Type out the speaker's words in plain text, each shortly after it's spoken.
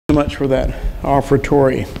Much for that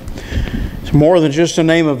offertory. It's more than just the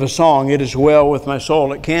name of a song. It is well with my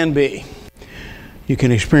soul. It can be. You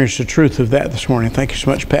can experience the truth of that this morning. Thank you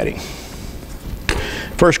so much, Patty.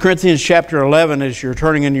 1 Corinthians chapter 11, as you're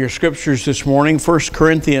turning into your scriptures this morning. 1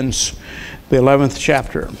 Corinthians, the 11th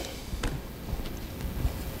chapter.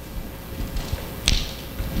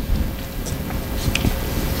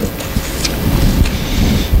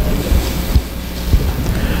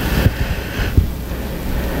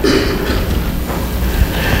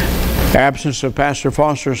 Absence of Pastor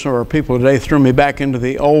Foster, so our people today threw me back into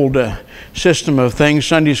the old system of things: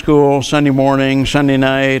 Sunday school, Sunday morning, Sunday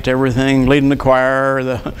night, everything, leading the choir,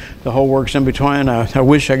 the whole works in between. I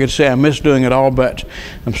wish I could say I miss doing it all, but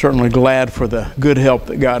I'm certainly glad for the good help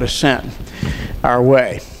that God has sent our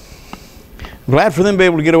way. I'm glad for them to be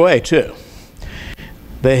able to get away too.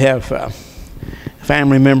 They have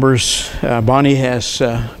family members. Bonnie has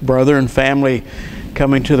brother and family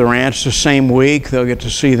coming to the ranch the same week. They'll get to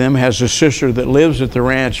see them. Has a sister that lives at the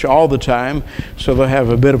ranch all the time, so they'll have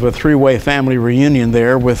a bit of a three-way family reunion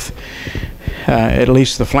there with at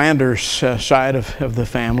least the Flanders side of the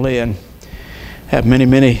family, and have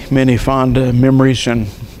many fond memories and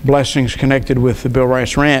blessings connected with the Bill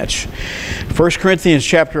Rice Ranch. 1 Corinthians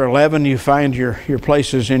chapter 11, you find your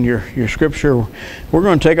places in your scripture. We're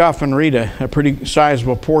going to take off and read a pretty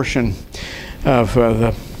sizable portion of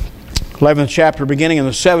the 11th chapter, beginning in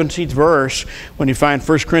the 17th verse. When you find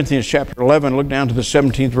 1 Corinthians chapter 11, look down to the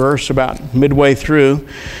 17th verse, about midway through,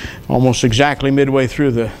 almost exactly midway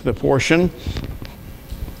through the portion.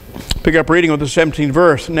 Pick up reading with the 17th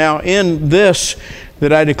verse. Now in this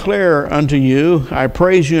that I declare unto you, I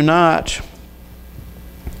praise you not,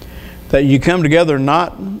 that you come together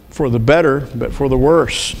not for the better, but for the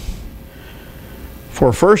worse.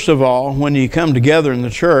 For first of all, when you come together in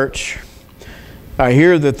the church, I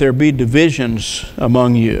hear that there be divisions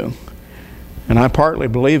among you, and I partly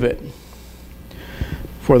believe it.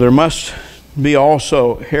 For there must be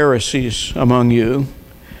also heresies among you,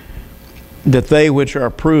 that they which are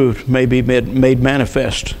approved may be made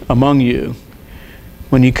manifest among you.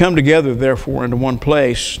 When you come together, therefore, into one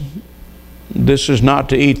place, this is not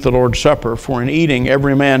to eat the Lord's Supper, for in eating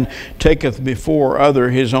every man taketh before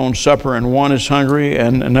other his own supper, and one is hungry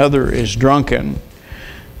and another is drunken.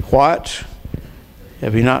 What?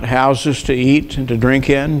 Have ye not houses to eat and to drink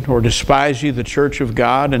in? Or despise ye the church of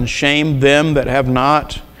God, and shame them that have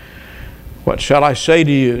not? What shall I say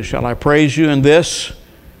to you? Shall I praise you in this?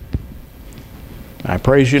 I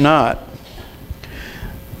praise you not.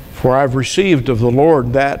 For I have received of the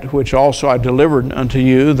Lord that which also I delivered unto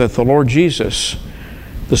you, that the Lord Jesus,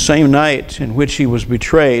 the same night in which he was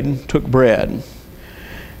betrayed, took bread.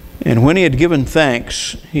 And when he had given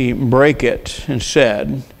thanks, he brake it and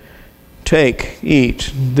said, Take,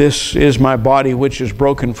 eat, this is my body which is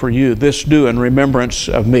broken for you. This do in remembrance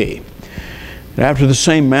of me. And after the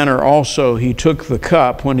same manner also he took the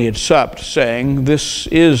cup when he had supped, saying, This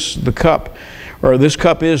is the cup, or this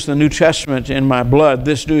cup is the New Testament in my blood.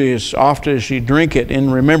 This do as often as ye drink it in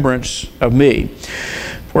remembrance of me.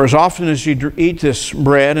 For as often as you eat this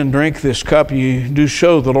bread and drink this cup, you do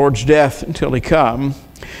show the Lord's death until he come.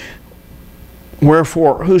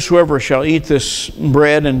 Wherefore, whosoever shall eat this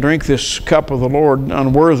bread and drink this cup of the Lord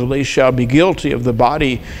unworthily shall be guilty of the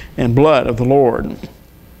body and blood of the Lord.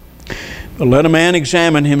 But let a man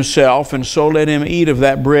examine himself, and so let him eat of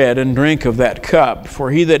that bread and drink of that cup. For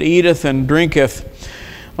he that eateth and drinketh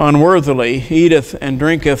unworthily eateth and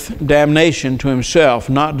drinketh damnation to himself,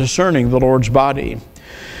 not discerning the Lord's body.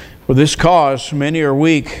 For this cause many are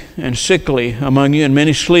weak and sickly among you, and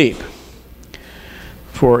many sleep.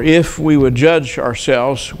 For if we would judge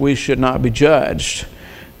ourselves, we should not be judged.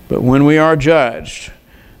 But when we are judged,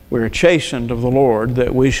 we are chastened of the Lord,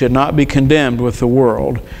 that we should not be condemned with the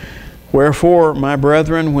world. Wherefore, my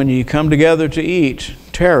brethren, when ye come together to eat,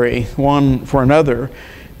 tarry one for another.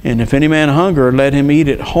 And if any man hunger, let him eat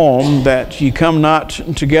at home, that ye come not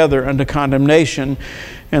together unto condemnation.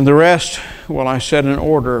 And the rest will I set in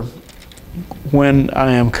order when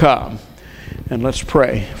I am come. And let's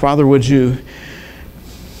pray. Father, would you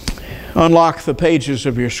unlock the pages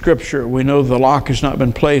of your scripture? We know the lock has not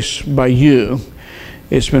been placed by you.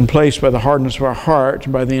 It's been placed by the hardness of our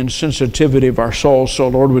heart, by the insensitivity of our soul. So,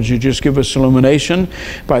 Lord, would you just give us illumination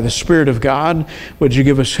by the Spirit of God? Would you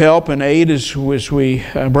give us help and aid as we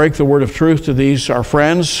break the word of truth to these, our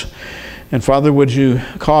friends? And Father, would you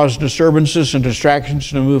cause disturbances and distractions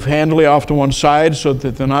to move handily off to one side so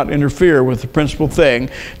that they'll not interfere with the principal thing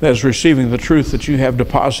that is receiving the truth that you have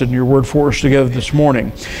deposited in your word for us together this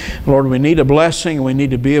morning. Lord, we need a blessing. We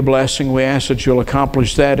need to be a blessing. We ask that you'll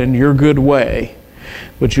accomplish that in your good way.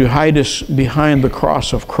 but you hide us behind the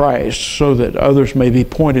cross of Christ so that others may be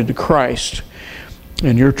pointed to Christ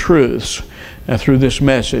and your truths through this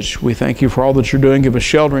message. We thank you for all that you're doing. Give us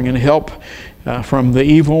sheltering and help from the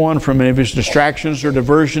evil one, from any of his distractions or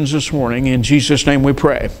diversions this morning. In Jesus' name we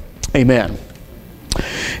pray. Amen.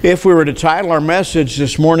 If we were to title our message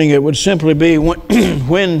this morning, it would simply be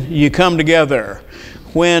When You Come Together.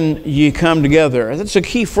 When you come together. That's a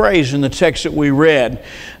key phrase in the text that we read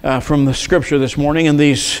from the scripture this morning in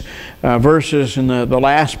these verses in the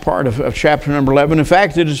last part of chapter number 11. In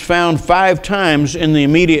fact, it is found 5 times in the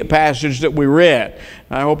immediate passage that we read.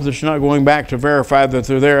 I hope that you're not going back to verify that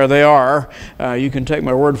they're there. They are. You can take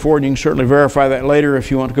my word for it. You can certainly verify that later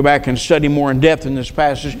if you want to go back and study more in depth in this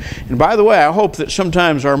passage. And by the way, I hope that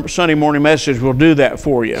sometimes our Sunday morning message will do that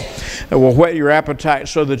for you. It will whet your appetite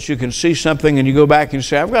so that you can see something and you go back and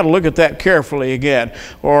say, I've got to look at that carefully again.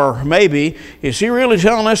 Or maybe, is he really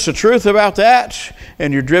telling us the truth about that?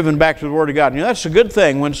 And you're driven back to the Word of God. You know, that's a good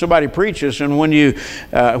thing when somebody preaches and when you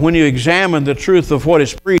examine the truth of what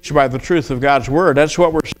is preached by the truth of God's Word. That's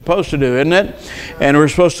what we're supposed to do, isn't it? And we're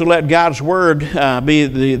supposed to let God's Word be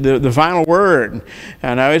the final word.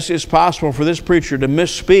 And now it's possible for this preacher to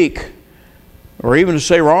misspeak or even to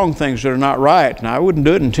say wrong things that are not right. Now, I wouldn't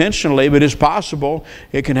do it intentionally, but it's possible.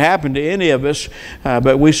 It can happen to any of us.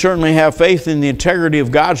 But we certainly have faith in the integrity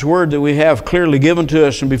of God's Word that we have clearly given to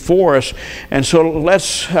us and before us. And so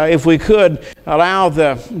let's, if we could, allow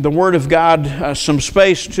the Word of God some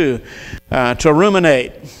space to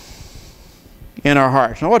ruminate in our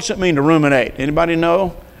hearts. Now, what's it mean to ruminate? Anybody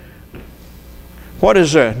know? What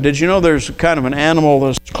is did you know there's kind of an animal,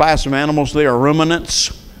 this class of animals, they are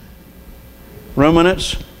ruminants?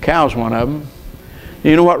 Ruminants? Cow's one of them.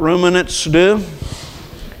 You know what ruminants do?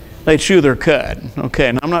 They chew their cud.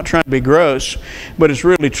 Okay, now I'm not trying to be gross, but it's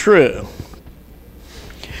really true.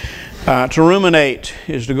 To ruminate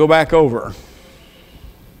is to go back over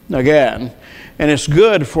again. And it's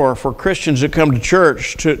good for Christians that come to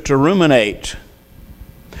church to ruminate,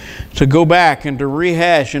 to go back and to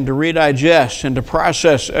rehash and to redigest and to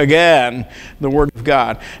process again the Word of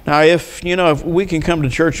God. Now, if we can come to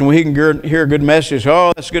church and we can hear a good message,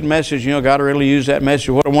 oh, that's a good message, God really used that message,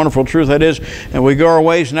 what a wonderful truth that is, and we go our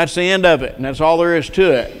ways and that's the end of it, and that's all there is to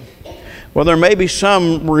it. Well, there may be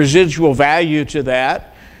some residual value to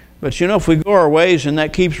that, but if we go our ways and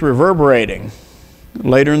that keeps reverberating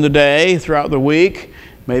later in the day, throughout the week,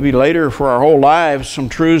 maybe later for our whole lives, some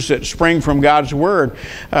truths that spring from God's Word.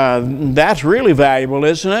 That's really valuable,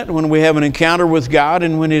 isn't it? When we have an encounter with God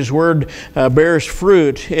and when His Word bears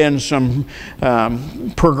fruit in some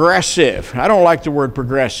progressive. I don't like the word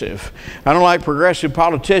progressive. I don't like progressive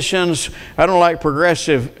politicians. I like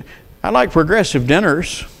progressive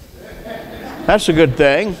dinners. That's a good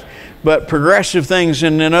thing. But progressive things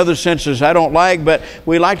in other senses I don't like, but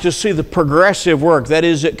we like to see the progressive work. That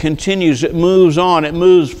is, it continues, it moves on, it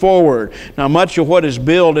moves forward. Now, much of what is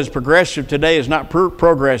billed as progressive today is not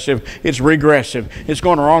progressive, it's regressive. It's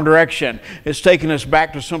going the wrong direction. It's taking us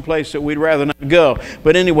back to some place that we'd rather not go.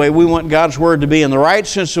 But anyway, we want God's Word to be in the right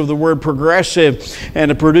sense of the word progressive and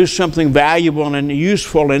to produce something valuable and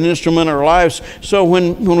useful and instrumental in our lives. So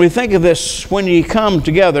when we think of this, when you come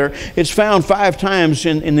together, it's found 5 times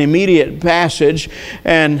in the immediate passage,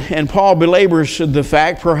 and Paul belabors the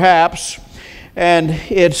fact, perhaps, and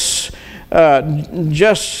it's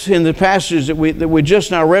just in the passage that we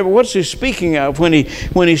just now read. But what's he speaking of when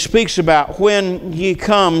he speaks about when ye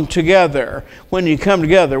come together? When you come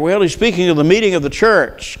together, well, he's speaking of the meeting of the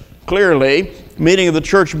church. Clearly, meeting of the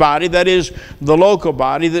church body, that is the local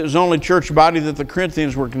body. That was the only church body that the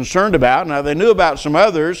Corinthians were concerned about. Now, they knew about some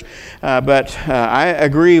others, but I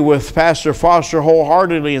agree with Pastor Foster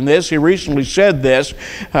wholeheartedly in this. He recently said this.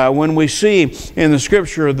 When we see in the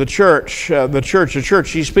Scripture the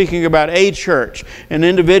church, he's speaking about a church, an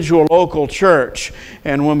individual local church.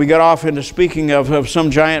 And when we get off into speaking of some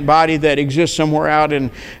giant body that exists somewhere out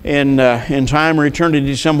in time or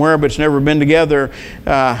eternity somewhere, but it's never been together,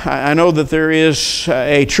 I know that there is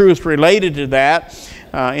a truth related to that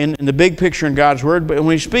in the big picture in God's Word. But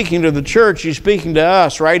when he's speaking to the church, he's speaking to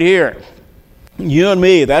us right here. You and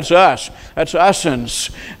me, that's us. That's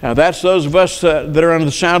us'uns. That's those of us that are under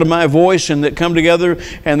the sound of my voice and that come together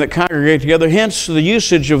and that congregate together. Hence the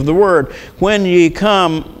usage of the word, when ye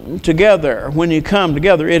come together. When you come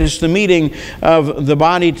together. It is the meeting of the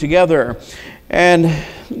body together. And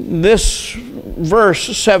this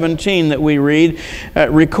verse 17 that we read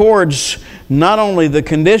records not only the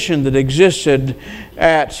condition that existed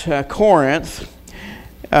at Corinth,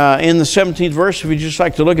 in the 17th verse, if you'd just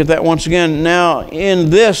like to look at that once again. Now, in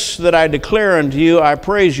this that I declare unto you, I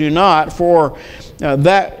praise you not, for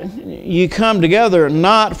that ye come together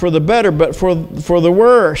not for the better, but for the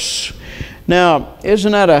worse. Now,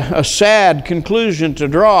 isn't that a sad conclusion to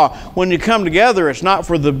draw? When you come together, it's not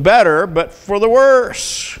for the better, but for the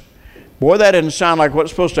worse. Boy, that doesn't sound like what's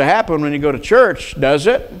supposed to happen when you go to church, does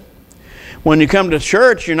it? When you come to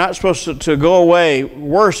church, you're not supposed to go away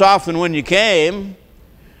worse off than when you came.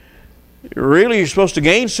 Really, you're supposed to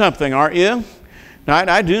gain something, aren't you? Now,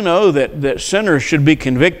 I do know that sinners should be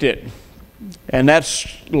convicted. And that's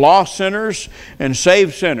lost sinners and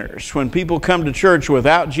saved sinners. When people come to church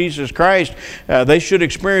without Jesus Christ, they should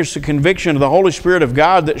experience the conviction of the Holy Spirit of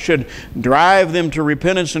God that should drive them to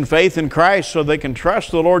repentance and faith in Christ so they can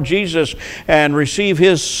trust the Lord Jesus and receive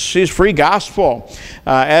His free gospel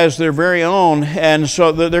as their very own. And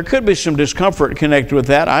so there could be some discomfort connected with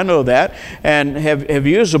that. I know that. And have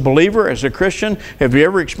you as a believer, as a Christian, have you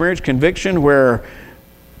ever experienced conviction where,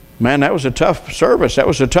 man, that was a tough service. That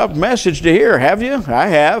was a tough message to hear. Have you? I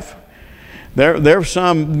have. There've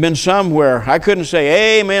been some where I couldn't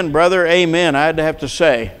say, amen, brother, amen. I'd have to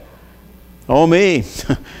say, oh me.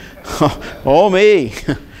 Oh me.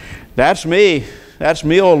 That's me. That's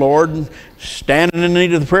me, oh Lord. Standing in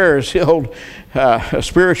need of the prayer, as the old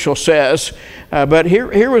spiritual says. But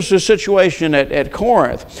here was the situation at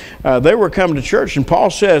Corinth. They were coming to church, and Paul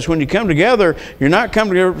says, when you come together, you're not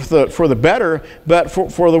coming together for the better, but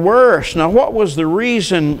for the worse. Now, what was the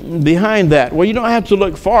reason behind that? Well, you don't have to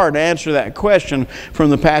look far to answer that question from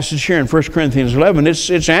the passage here in 1 Corinthians 11.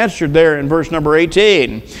 It's answered there in verse number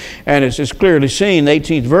 18. And it's clearly seen, the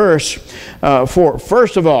 18th verse. For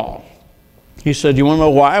first of all, he said, you want to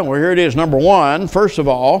know why? Well, here it is. Number one, first of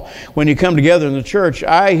all, when you come together in the church,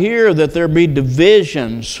 I hear that there be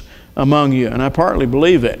divisions among you. And I partly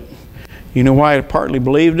believe it. You know why I partly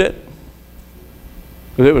believed it?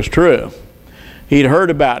 Because it was true. He'd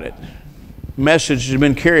heard about it. Message had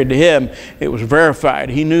been carried to him. It was verified.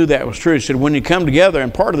 He knew that was true. He said, when you come together,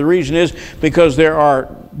 and part of the reason is because there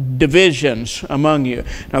are divisions among you.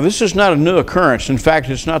 Now, this is not a new occurrence. In fact,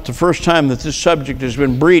 it's not the first time that this subject has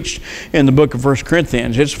been breached in the book of 1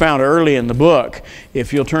 Corinthians. It's found early in the book.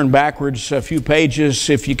 If you'll turn backwards a few pages,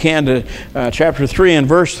 if you can, to chapter 3 and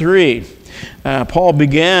verse 3. Paul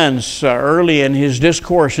begins early in his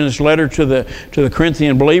discourse in this letter to the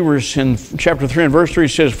Corinthian believers in chapter 3 and verse 3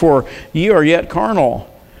 says, for ye are yet carnal.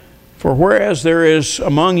 For whereas there is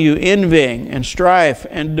among you envying and strife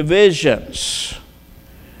and divisions,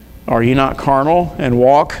 are ye not carnal and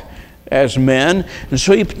walk as men? And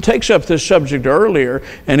so he takes up this subject earlier,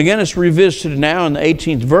 and again it's revisited now in the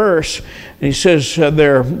 18th verse. And he says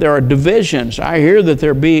there are divisions. I hear that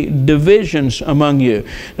there be divisions among you.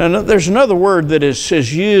 Now there's another word that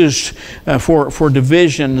is used for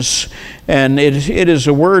divisions, and it is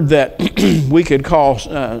a word that we could call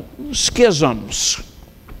schisms.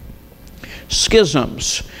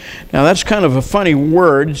 Schisms. Now that's kind of a funny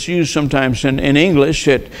word. It's used sometimes in English.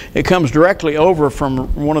 It comes directly over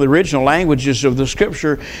from one of the original languages of the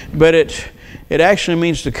Scripture, but it actually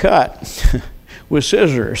means to cut with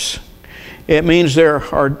scissors. It means there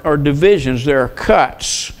are divisions, there are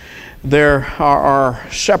cuts, there are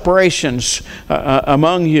separations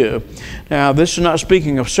among you. Now, this is not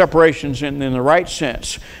speaking of separations in the right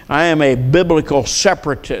sense. I am a biblical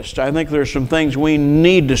separatist. I think there's some things we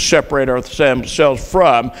need to separate ourselves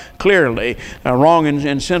from, clearly. Wrong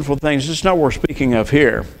and sinful things. This is not what we're speaking of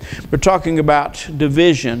here. We're talking about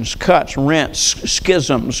divisions, cuts, rents,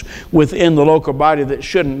 schisms within the local body that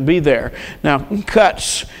shouldn't be there. Now,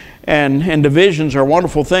 cuts and divisions are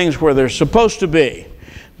wonderful things where they're supposed to be.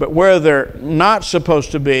 But where they're not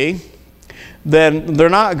supposed to be, then they're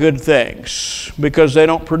not good things because they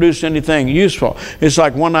don't produce anything useful. It's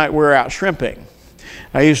like one night we were out shrimping.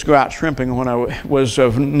 I used to go out shrimping when I was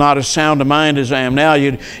of not as sound a mind as I am now.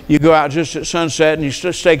 You go out just at sunset and you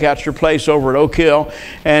stake out your place over at Oak Hill,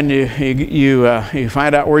 and you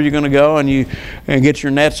find out where you're going to go, and you get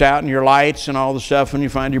your nets out and your lights and all the stuff, and you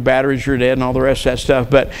find your batteries are dead and all the rest of that stuff.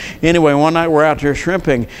 But anyway, one night we're out there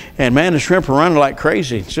shrimping, and man, the shrimp are running like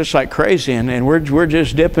crazy. It's just like crazy, and we're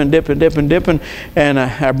just dipping, and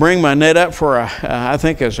I bring my net up for I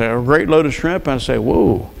think it's a great load of shrimp, and I say,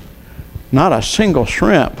 whoa. Not a single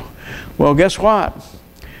shrimp. Well, guess what?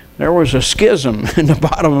 There was a schism in the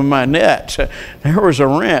bottom of my net. There was a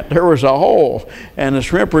rent. There was a hole. And the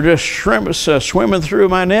shrimp were just swimming through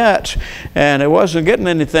my net. And it wasn't getting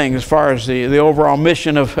anything as far as the overall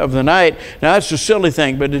mission of the night. Now, that's a silly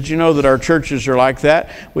thing, but did you know that our churches are like that?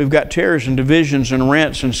 We've got tears and divisions and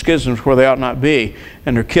rents and schisms where they ought not be,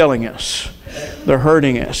 and they're killing us. They're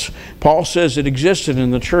hurting us. Paul says it existed in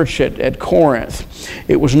the church at Corinth.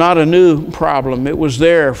 It was not a new problem. It was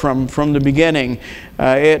there from the beginning.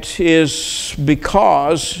 It is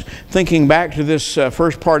because, thinking back to this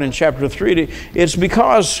first part in chapter 3, it's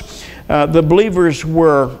because the believers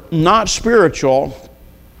were not spiritual,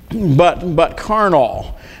 but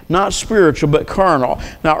carnal. Not spiritual, but carnal.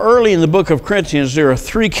 Now, early in the book of Corinthians, there are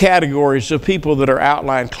three categories of people that are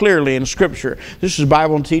outlined clearly in Scripture. This is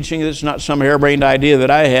Bible teaching. This is not some harebrained idea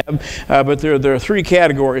that I have, but there are three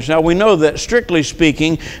categories. Now, we know that, strictly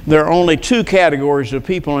speaking, there are only two categories of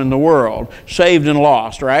people in the world, saved and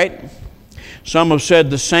lost, right? Some have said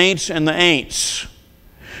the saints and the ain'ts.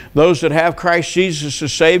 Those that have Christ Jesus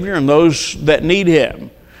as Savior and those that need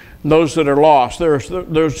Him. Those that are lost.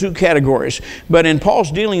 There's two categories. But in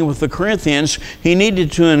Paul's dealing with the Corinthians, he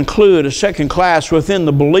needed to include a second class within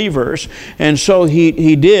the believers, and so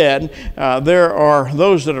he did. There are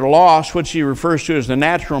those that are lost, which he refers to as the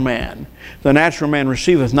natural man. The natural man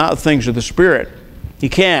receiveth not the things of the Spirit. He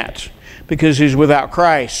can't, because he's without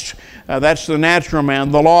Christ. That's the natural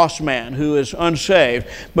man, the lost man who is unsaved.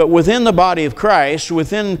 But within the body of Christ,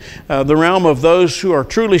 within the realm of those who are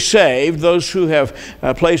truly saved, those who have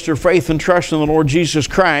placed their faith and trust in the Lord Jesus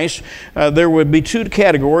Christ, there would be two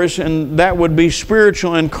categories, and that would be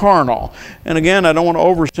spiritual and carnal. And again, I don't want to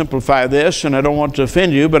oversimplify this, and I don't want to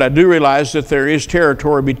offend you, but I do realize that there is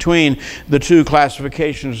territory between the two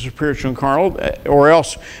classifications of spiritual and carnal, or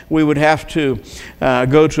else we would have to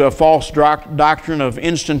go to a false doctrine of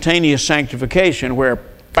instantaneous sanctification, where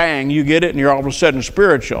bang, you get it and you're all of a sudden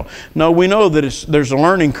spiritual. No, we know that there's a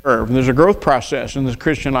learning curve and there's a growth process in this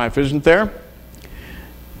Christian life, isn't there?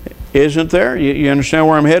 Isn't there? You understand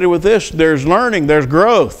where I'm headed with this? There's learning, there's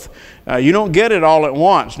growth. You don't get it all at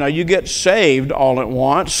once. Now, you get saved all at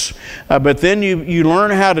once, but then you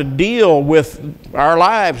learn how to deal with our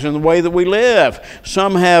lives and the way that we live.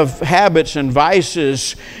 Some have habits and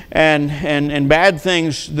vices and bad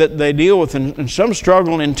things that they deal with, and some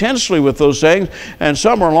struggle intensely with those things, and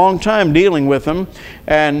some are a long time dealing with them.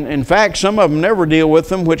 And in fact, some of them never deal with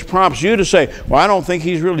them, which prompts you to say, well, I don't think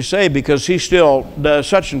he's really saved because he still does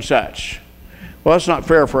such and such. Well, that's not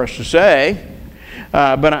fair for us to say.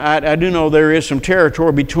 But I do know there is some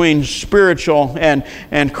territory between spiritual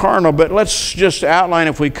and carnal. But let's just outline,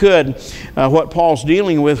 if we could, what Paul's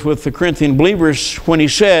dealing with the Corinthian believers when he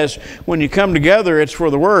says, when you come together, it's for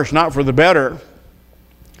the worse, not for the better.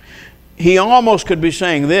 He almost could be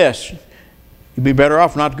saying this: you'd be better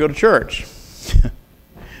off not to go to church.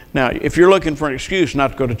 Now, if you're looking for an excuse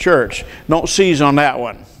not to go to church, don't seize on that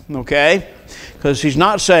one, okay? Because he's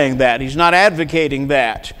not saying that. He's not advocating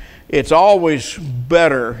that. It's always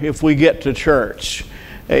better if we get to church.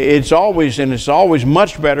 It's always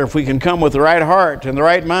much better if we can come with the right heart and the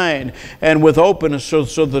right mind and with openness, so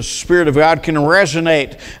the Spirit of God can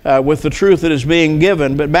resonate with the truth that is being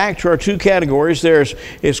given. But back to our two categories,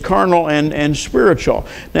 is carnal and spiritual.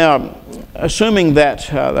 Now, assuming that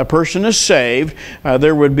a person is saved,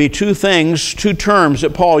 there would be two terms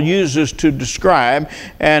that Paul uses to describe,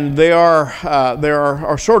 and they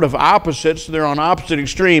are sort of opposites. They're on opposite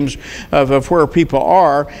extremes of where people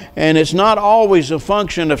are, and it's not always a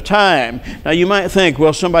function of time. Now, you might think,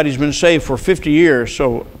 well, somebody's been saved for 50 years,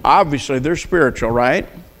 so obviously they're spiritual, right?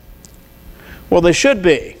 Well, they should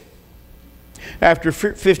be. After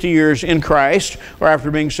 50 years in Christ, or after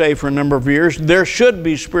being saved for a number of years, there should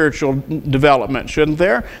be spiritual development, shouldn't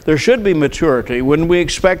there? There should be maturity. Wouldn't we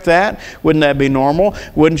expect that? Wouldn't that be normal?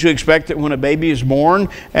 Wouldn't you expect that when a baby is born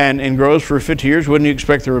and grows for 50 years, wouldn't you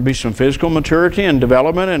expect there would be some physical maturity and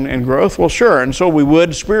development and growth? Well, sure, and so we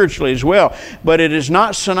would spiritually as well. But it is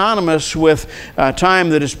not synonymous with time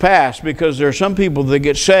that has passed, because there are some people that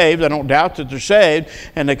get saved, I don't doubt that they're saved,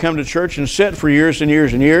 and they come to church and sit for years and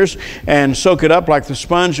years and years and soak it up like the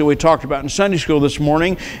sponge that we talked about in Sunday school this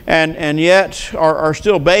morning, and yet are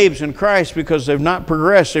still babes in Christ, because they've not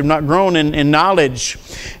progressed, they've not grown in knowledge,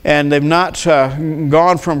 and they've not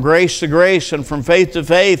gone from grace to grace and from faith to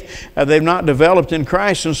faith. They've not developed in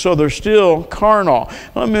Christ, and so they're still carnal.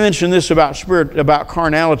 Let me mention this about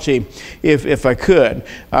carnality, if I could.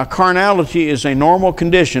 Carnality is a normal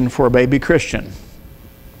condition for a baby Christian.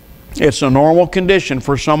 It's a normal condition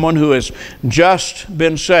for someone who has just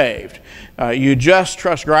been saved. You just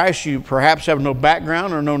trust Christ, you perhaps have no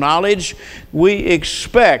background or no knowledge. We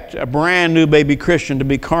expect a brand new baby Christian to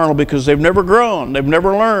be carnal, because they've never grown, they've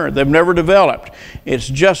never learned, they've never developed. It's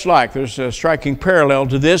just like, there's a striking parallel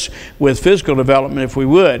to this with physical development, if we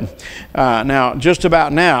would. Now, just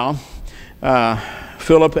about now,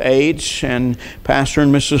 Philip H. and Pastor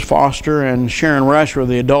and Mrs. Foster and Sharon Rush were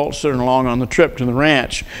the adults that are along on the trip to the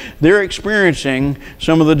ranch. They're experiencing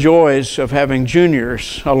some of the joys of having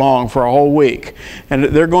juniors along for a whole week. And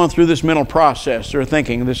they're going through this mental process. They're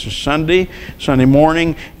thinking, this is Sunday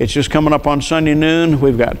morning. It's just coming up on Sunday noon.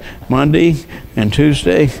 We've got Monday and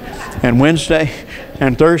Tuesday and Wednesday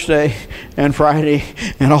and Thursday and Friday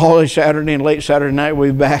and all day Saturday and late Saturday night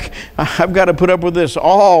we'll be back. I've got to put up with this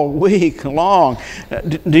all week long.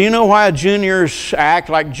 Do you know why juniors act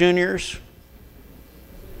like juniors?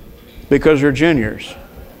 Because they're juniors.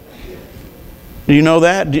 Do you know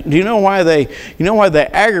that? Do you know why they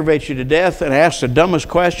aggravate you to death and ask the dumbest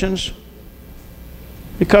questions?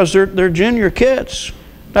 Because they're junior kids.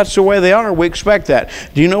 That's the way they are. We expect that.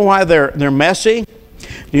 Do you know why they're messy?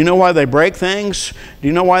 Do you know why they break things? Do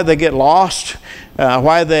you know why they get lost?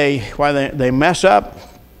 Why they mess up?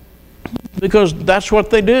 Because that's what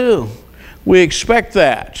they do. We expect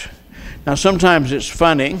that. Now sometimes it's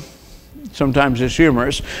funny, sometimes it's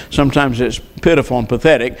humorous, sometimes it's pitiful and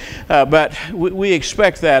pathetic, but we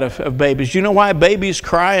expect that of babies. Do you know why babies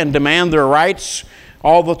cry and demand their rights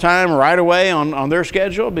all the time, right away on their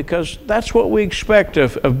schedule? Because that's what we expect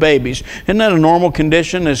of babies. Isn't that a normal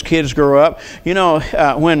condition as kids grow up? You know,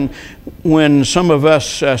 when some of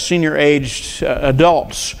us senior-aged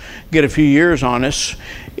adults get a few years on us,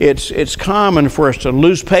 it's common for us to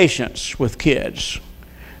lose patience with kids.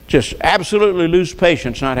 Just absolutely lose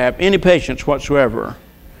patience, not have any patience whatsoever.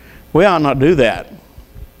 We ought not do that.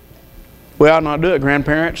 We ought not do it,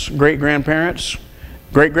 grandparents, great-grandparents.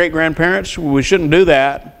 Great-great-grandparents, we shouldn't do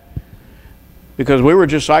that, because we were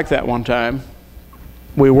just like that one time.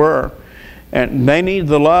 We were. And they need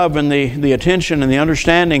the love and the attention and the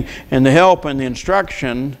understanding and the help and the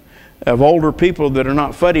instruction of older people that are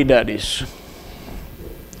not fuddy-duddies.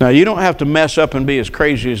 Now, you don't have to mess up and be as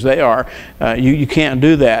crazy as they are. You can't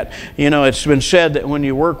do that. You know, it's been said that when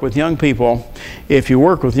you work with young people, if you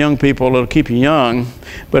work with young people, it'll keep you young.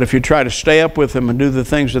 But if you try to stay up with them and do the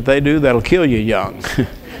things that they do, that'll kill you young.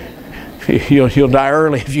 You'll die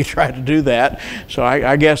early if you try to do that. So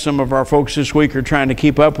I guess some of our folks this week are trying to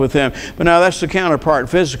keep up with them. But now that's the counterpart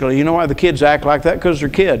physically. You know why the kids act like that? Because they're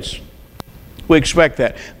kids. We expect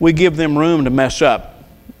that. We give them room to mess up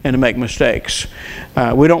and to make mistakes.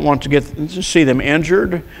 We don't want to see them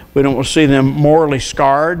injured. We don't want to see them morally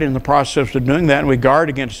scarred in the process of doing that, and we guard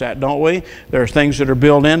against that, don't we? There are things that are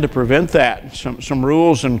built in to prevent that, some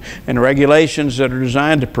rules and regulations that are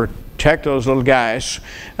designed to protect those little guys.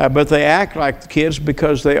 But they act like the kids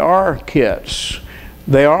because they are kids.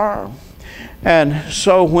 They are. And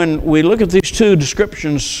so when we look at these two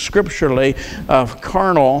descriptions scripturally of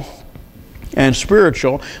carnal and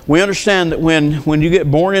spiritual, we understand that when you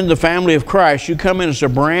get born into the family of Christ, you come in as a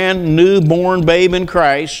brand new born babe in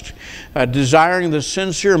Christ, desiring the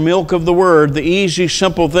sincere milk of the Word, the easy,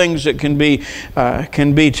 simple things that can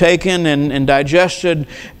be taken and digested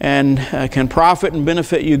and can profit and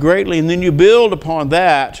benefit you greatly. And then you build upon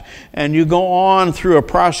that and you go on through a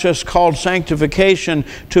process called sanctification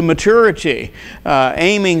to maturity,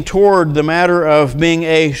 aiming toward the matter of being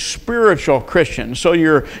a spiritual Christian. So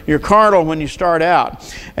you're carnal when you start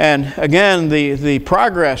out. And again, the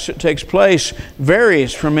progress that takes place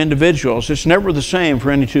varies from individuals. It's never the same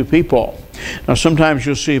for any two people. Now sometimes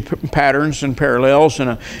you'll see patterns and parallels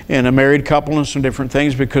in a married couple and some different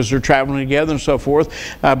things because they're traveling together and so forth.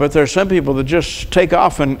 But there are some people that just take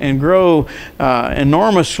off and grow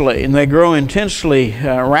enormously, and they grow intensely,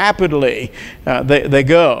 rapidly. They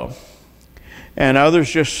go. And others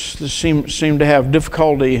just seem to have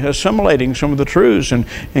difficulty assimilating some of the truths and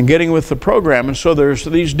getting with the program. And so there's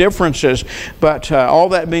these differences. But all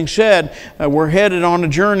that being said, we're headed on a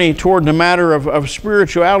journey toward the matter of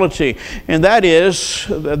spirituality. And that is,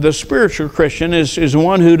 the spiritual Christian is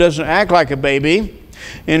one who doesn't act like a baby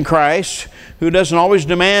in Christ, who doesn't always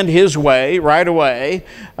demand his way right away,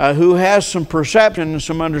 who has some perception and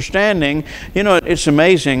some understanding. You know, it's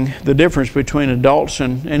amazing the difference between adults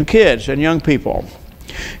and kids and young people.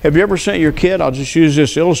 Have you ever sent your kid, I'll just use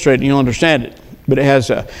this to illustrate and you'll understand it, but it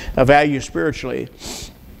has a value spiritually.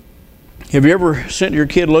 Have you ever sent your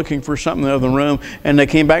kid looking for something in the other room and they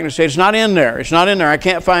came back and said, it's not in there, I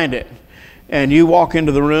can't find it. And you walk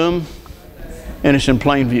into the room and it's in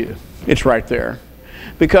plain view. It's right there.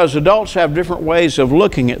 Because adults have different ways of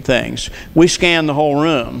looking at things. We scan the whole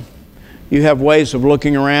room. You have ways of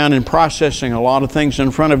looking around and processing a lot of things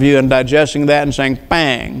in front of you and digesting that and saying,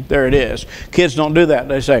 bang, there it is. Kids don't do that.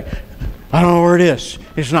 They say, I don't know where it is.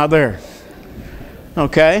 It's not there.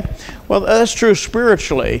 Okay? Well, that's true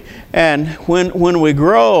spiritually. And when we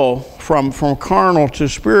grow from carnal to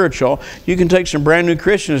spiritual, you can take some brand new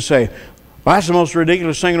Christians and say, Well, that's the most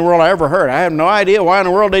ridiculous thing in the world I ever heard. I have no idea why in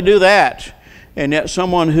the world they do that. And yet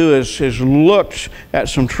someone who has looked at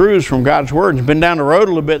some truths from God's Word and has been down the road a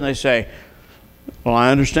little bit, and they say, well,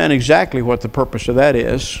 I understand exactly what the purpose of that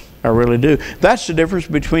is. I really do. That's the difference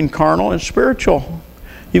between carnal and spiritual.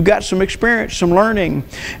 You've got some experience, some learning,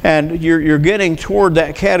 and you're getting toward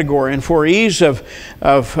that category. And for ease of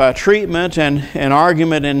treatment and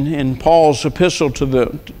argument in Paul's epistle to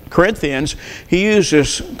the Corinthians, he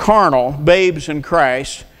uses carnal, babes in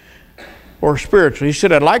Christ, or spiritual. He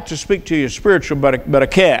said, I'd like to speak to you spiritual, but I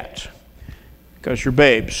can't, because you're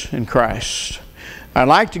babes in Christ. I'd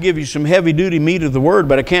like to give you some heavy-duty meat of the Word,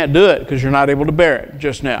 but I can't do it because you're not able to bear it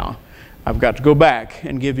just now. I've got to go back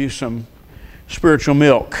and give you some spiritual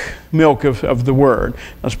milk of the Word.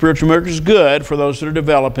 Now, spiritual milk is good for those that are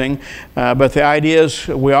developing, but the idea is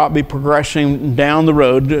we ought to be progressing down the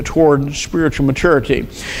road toward spiritual maturity,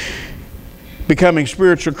 becoming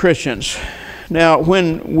spiritual Christians. Now,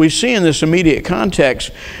 when we see in this immediate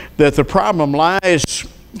context that the problem lies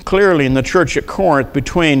clearly in the church at Corinth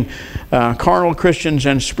between carnal Christians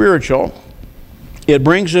and spiritual, it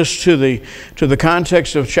brings us to the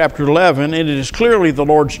context of chapter 11, and it is clearly the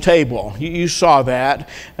Lord's table. You saw that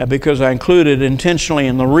because I included intentionally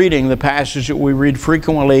in the reading the passage that we read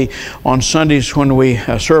frequently on Sundays when we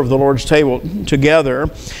serve the Lord's table together.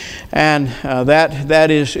 And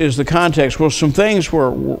that is the context. Well, some things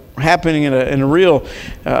were happening in a real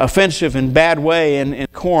offensive and bad way in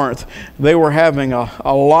Corinth. They were having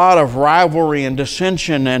a lot of rivalry and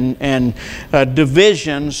dissension and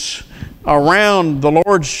divisions around the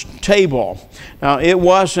Lord's table. Now, it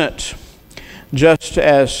wasn't just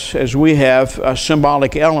as we have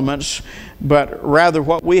symbolic elements, but rather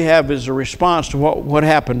what we have is a response to what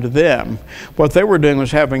happened to them. What they were doing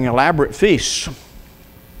was having elaborate feasts.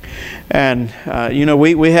 And,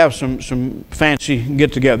 we have some fancy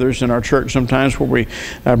get-togethers in our church sometimes where we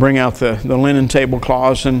bring out the linen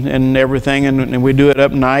tablecloths and everything, and we do it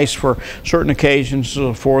up nice for certain occasions and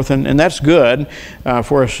so forth, and that's good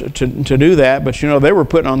for us to do that. But, they were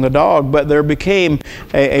putting on the dog, but there became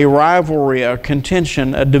a rivalry, a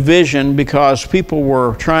contention, a division, because people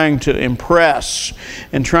were trying to impress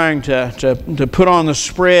and trying to put on the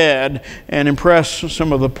spread and impress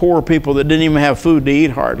some of the poor people that didn't even have food to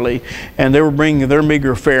eat hardly. And they were bringing their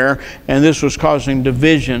meager fare, and this was causing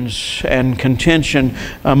divisions and contention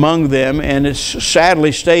among them. And it's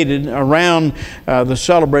sadly stated around the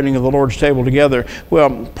celebrating of the Lord's table together.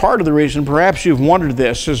 Well, part of the reason, perhaps you've wondered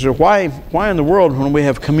this, is why in the world when we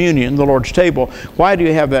have communion, the Lord's table, why do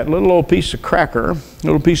you have that little old piece of cracker,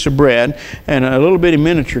 little piece of bread, and a little bitty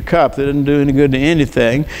miniature cup that doesn't do any good to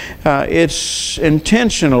anything? It's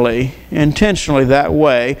intentionally that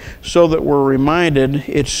way so that we're reminded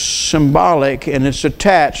it's symbolic and it's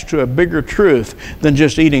attached to a bigger truth than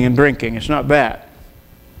just eating and drinking. It's not that.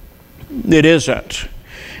 It isn't.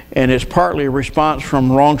 And it's partly a response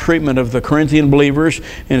from wrong treatment of the Corinthian believers,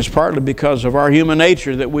 and it's partly because of our human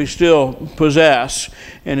nature that we still possess,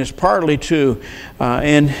 and it's partly to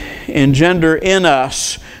engender in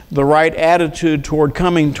us the right attitude toward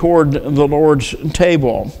coming toward the Lord's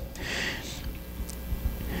table.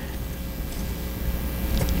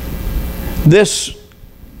 This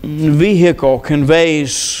vehicle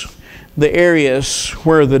conveys the areas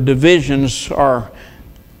where the divisions are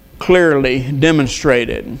clearly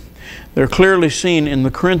demonstrated. They're clearly seen in the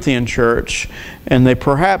Corinthian church, and they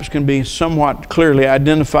perhaps can be somewhat clearly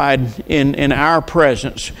identified in our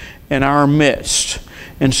presence, in our midst.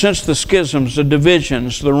 And since the schisms, the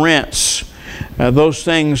divisions, the rents, those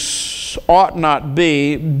things ought not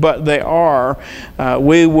be, but they are,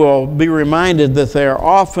 we will be reminded that they are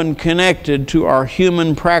often connected to our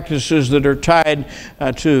human practices that are tied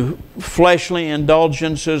to fleshly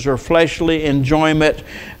indulgences or fleshly enjoyment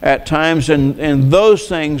at times, and those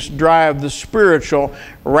things drive the spiritual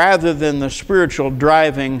rather than the spiritual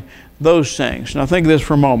driving those things. Now think of this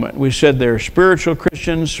for a moment. We said there are spiritual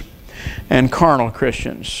Christians and carnal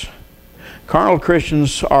Christians. Carnal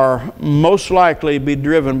Christians are most likely be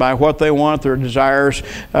driven by what they want, their desires,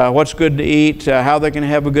 what's good to eat, how they can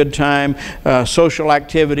have a good time, social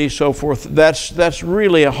activity, so forth. That's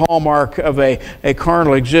really a hallmark of a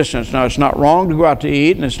carnal existence. Now, it's not wrong to go out to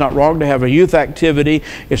eat, and it's not wrong to have a youth activity.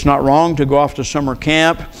 It's not wrong to go off to summer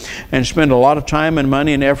camp and spend a lot of time and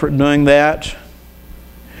money and effort doing that.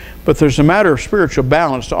 But there's a matter of spiritual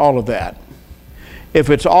balance to all of that. If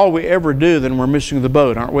it's all we ever do, then we're missing the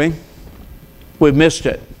boat, aren't we? We've missed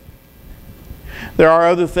it. There are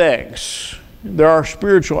other things. There are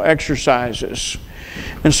spiritual exercises.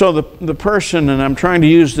 And so the person, and I'm trying to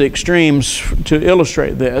use the extremes to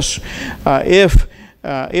illustrate this, if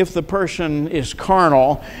if the person is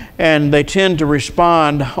carnal and they tend to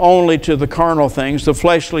respond only to the carnal things, the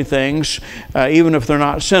fleshly things, even if they're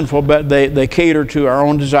not sinful, but they cater to our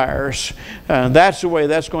own desires, that's the way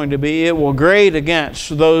that's going to be. It will grate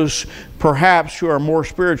against those perhaps who are more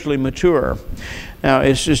spiritually mature. Now,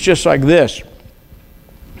 it's just like this.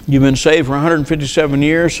 You've been saved for 157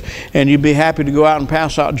 years, and you'd be happy to go out and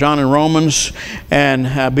pass out John and Romans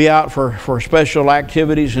and be out for special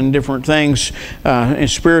activities and different things, and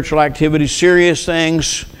spiritual activities, serious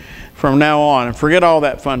things from now on, and forget all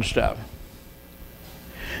that fun stuff.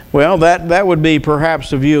 Well, that would be perhaps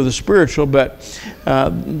the view of the spiritual, but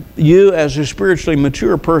you as a spiritually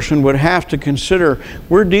mature person would have to consider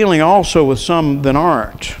we're dealing also with some that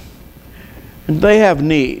aren't. They have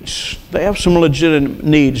needs. They have some legitimate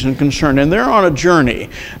needs and concern, and they're on a journey.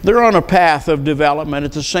 They're on a path of development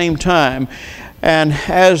at the same time. And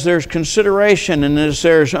as there's consideration and as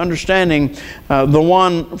there's understanding the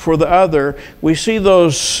one for the other, we see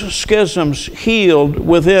those schisms healed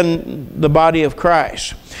within the body of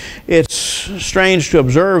Christ. It's strange to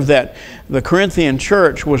observe that the Corinthian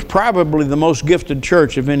church was probably the most gifted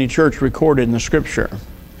church of any church recorded in the Scripture.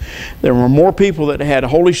 There were more people that had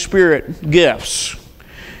Holy Spirit gifts.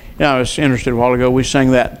 You know, I was interested a while ago, we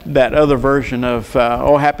sang that other version of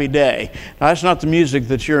Oh Happy Day. Now, that's not the music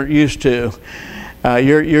that you're used to.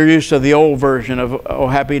 You're used to the old version of Oh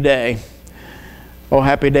Happy Day. Oh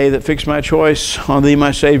happy day that fixed my choice on thee,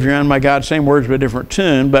 my Savior and my God. Same words but a different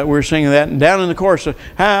tune, but we're singing that. And down in the chorus of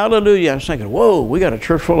Hallelujah, I was thinking, whoa, we got a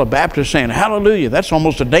church full of Baptists saying Hallelujah. That's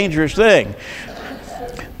almost a dangerous thing.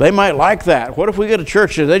 They might like that. What if we get a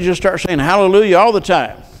church that they just start saying hallelujah all the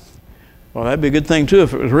time? Well, that'd be a good thing too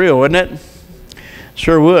if it was real, wouldn't it?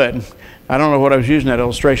 Sure would. I don't know what I was using that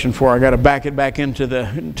illustration for. I got to back it back into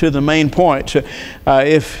the main point,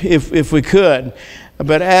 if we could.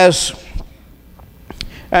 But as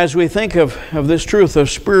we think of this truth of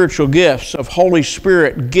spiritual gifts, of Holy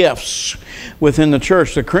Spirit gifts within the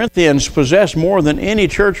church, the Corinthians possessed more than any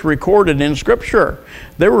church recorded in Scripture.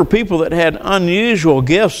 There were people that had unusual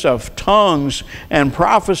gifts of tongues and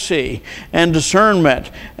prophecy and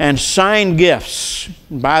discernment and sign gifts,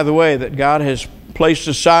 by the way, that God has placed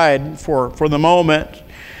aside for the moment.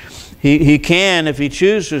 He can, if He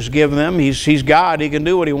chooses, give them. He's God. He can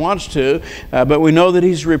do what He wants to. But we know that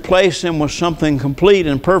He's replaced them with something complete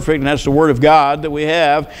and perfect, and that's the Word of God that we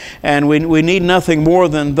have. And we need nothing more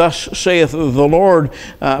than thus saith the Lord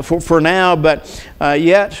for now. But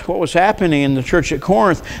yet, what was happening in the church at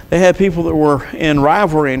Corinth, they had people that were in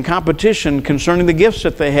rivalry and competition concerning the gifts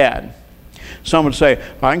that they had. Some would say,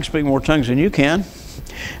 I can speak more tongues than you can.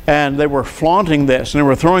 And they were flaunting this, and they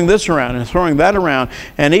were throwing this around and throwing that around.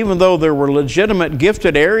 And even though there were legitimate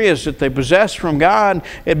gifted areas that they possessed from God,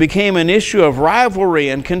 it became an issue of rivalry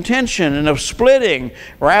and contention and of splitting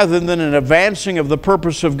rather than an advancing of the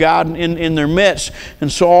purpose of God in their midst.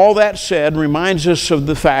 And so all that said reminds us of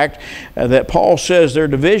the fact that Paul says there are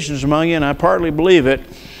divisions among you, and I partly believe it.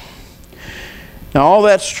 Now all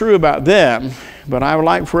that's true about them, but I would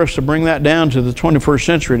like for us to bring that down to the 21st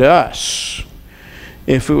century to us.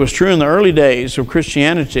 If it was true in the early days of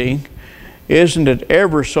Christianity, isn't it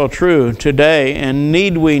ever so true today? And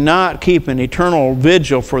need we not keep an eternal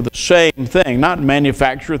vigil for the same thing? Not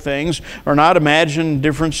manufacture things or not imagine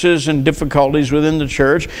differences and difficulties within the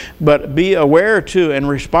church, but be aware to and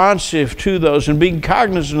responsive to those and being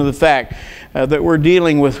cognizant of the fact that we're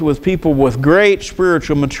dealing with people with great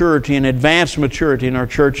spiritual maturity and advanced maturity in our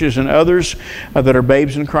churches, and others that are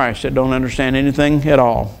babes in Christ that don't understand anything at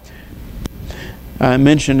all. I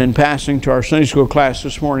mentioned in passing to our Sunday school class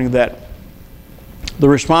this morning that the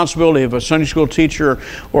responsibility of a Sunday school teacher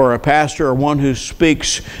or a pastor or one who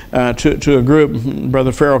speaks to a group,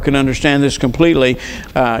 Brother Farrell can understand this completely.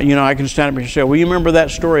 I can stand up and say, well, you remember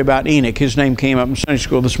that story about Enoch? His name came up in Sunday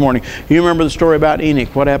school this morning. You remember the story about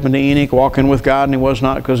Enoch? What happened to Enoch walking with God, and he was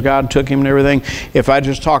not because God took him and everything? If I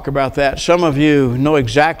just talk about that, some of you know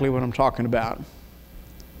exactly what I'm talking about.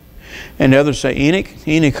 And the others say, Enoch?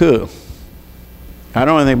 Enoch who? I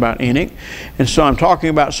don't know anything about Enoch. And so I'm talking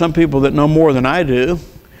about some people that know more than I do,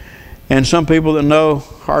 and some people that know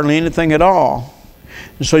hardly anything at all.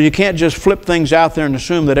 And so you can't just flip things out there and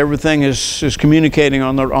assume that everything is communicating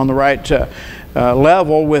on the right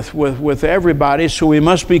level with everybody, so we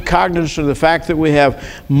must be cognizant of the fact that we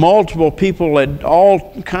have multiple people at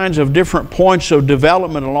all kinds of different points of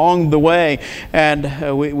development along the way,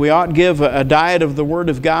 and we ought to give a diet of the Word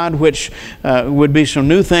of God, which would be some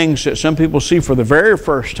new things that some people see for the very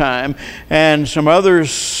first time, and some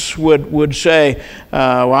others would say,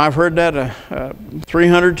 well, I've heard that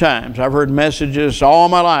 300 times. I've heard messages all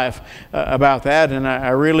my life about that, and I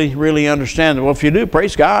really understand it. Well, if you do,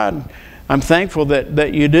 praise God. I'm thankful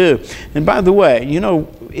that you do. And by the way, you know,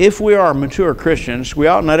 if we are mature Christians, we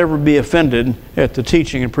ought not ever be offended at the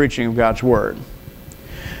teaching and preaching of God's Word.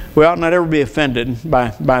 We ought not ever be offended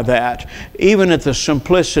by that, even at the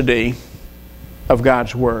simplicity of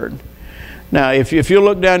God's Word. Now, if you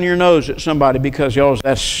look down your nose at somebody because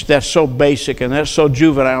that's so basic and that's so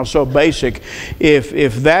juvenile, so basic,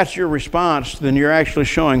 if that's your response, then you're actually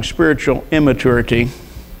showing spiritual immaturity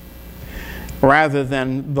rather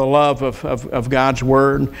than the love of God's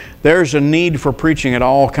Word. There's a need for preaching at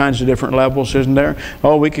all kinds of different levels, isn't there?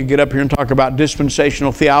 Oh, we could get up here and talk about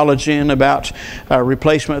dispensational theology and about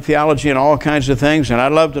replacement theology and all kinds of things, and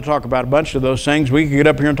I'd love to talk about a bunch of those things. We could get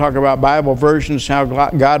up here and talk about Bible versions, how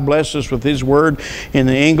God bless us with His Word in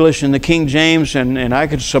the English and the King James, and I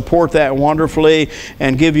could support that wonderfully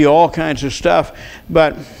and give you all kinds of stuff,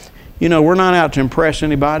 but you know, we're not out to impress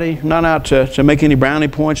anybody, not out to make any brownie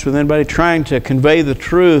points with anybody, trying to convey the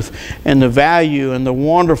truth and the value and the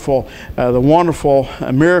wonderful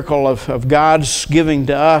miracle of God's giving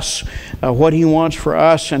to us what He wants for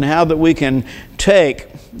us, and how that we can take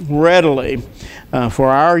readily for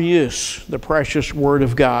our use the precious Word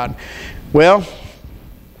of God. Well,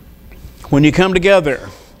 when you come together,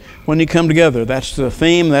 that's the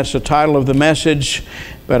theme, that's the title of the message.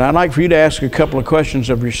 But I'd like for you to ask a couple of questions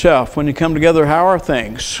of yourself. When you come together, how are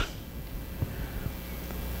things?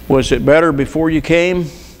 Was it better before you came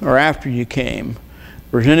or after you came?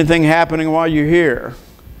 Or is anything happening while you're here?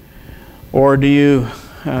 Or do you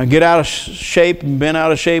get out of shape and been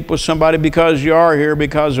out of shape with somebody because you are here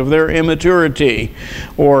because of their immaturity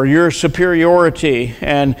or your superiority,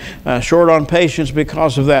 and short on patience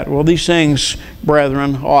because of that? Well, these things,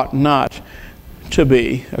 brethren, ought not to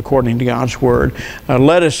be according to God's Word.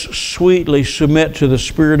 Let us sweetly submit to the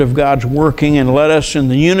Spirit of God's working, and let us in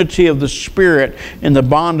the unity of the Spirit, in the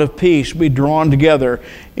bond of peace, be drawn together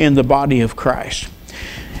in the body of Christ.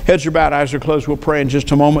 Heads are bowed, eyes are closed. We'll pray in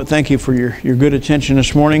just a moment. Thank you for your good attention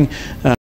this morning.